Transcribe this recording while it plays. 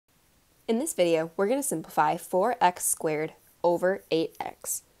In this video, we're going to simplify 4x squared over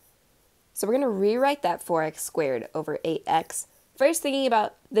 8x. So we're going to rewrite that 4x squared over 8x. First, thinking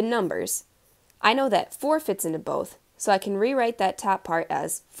about the numbers. I know that 4 fits into both, so I can rewrite that top part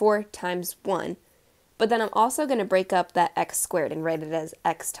as 4 times 1, but then I'm also going to break up that x squared and write it as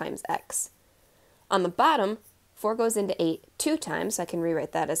x times x. On the bottom, 4 goes into 8 2 times, so I can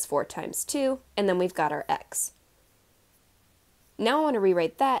rewrite that as 4 times 2, and then we've got our x. Now I want to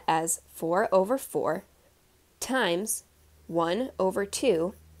rewrite that as 4 over 4 times 1 over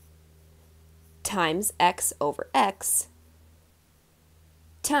 2 times x over x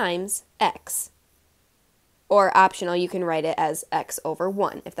times x. Or optional, you can write it as x over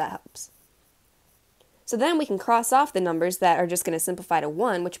 1 if that helps. So then we can cross off the numbers that are just going to simplify to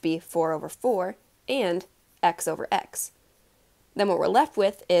 1, which would be 4 over 4 and x over x. Then what we're left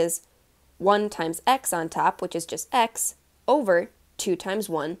with is 1 times x on top, which is just x, over 2 times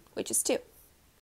 1, which is 2.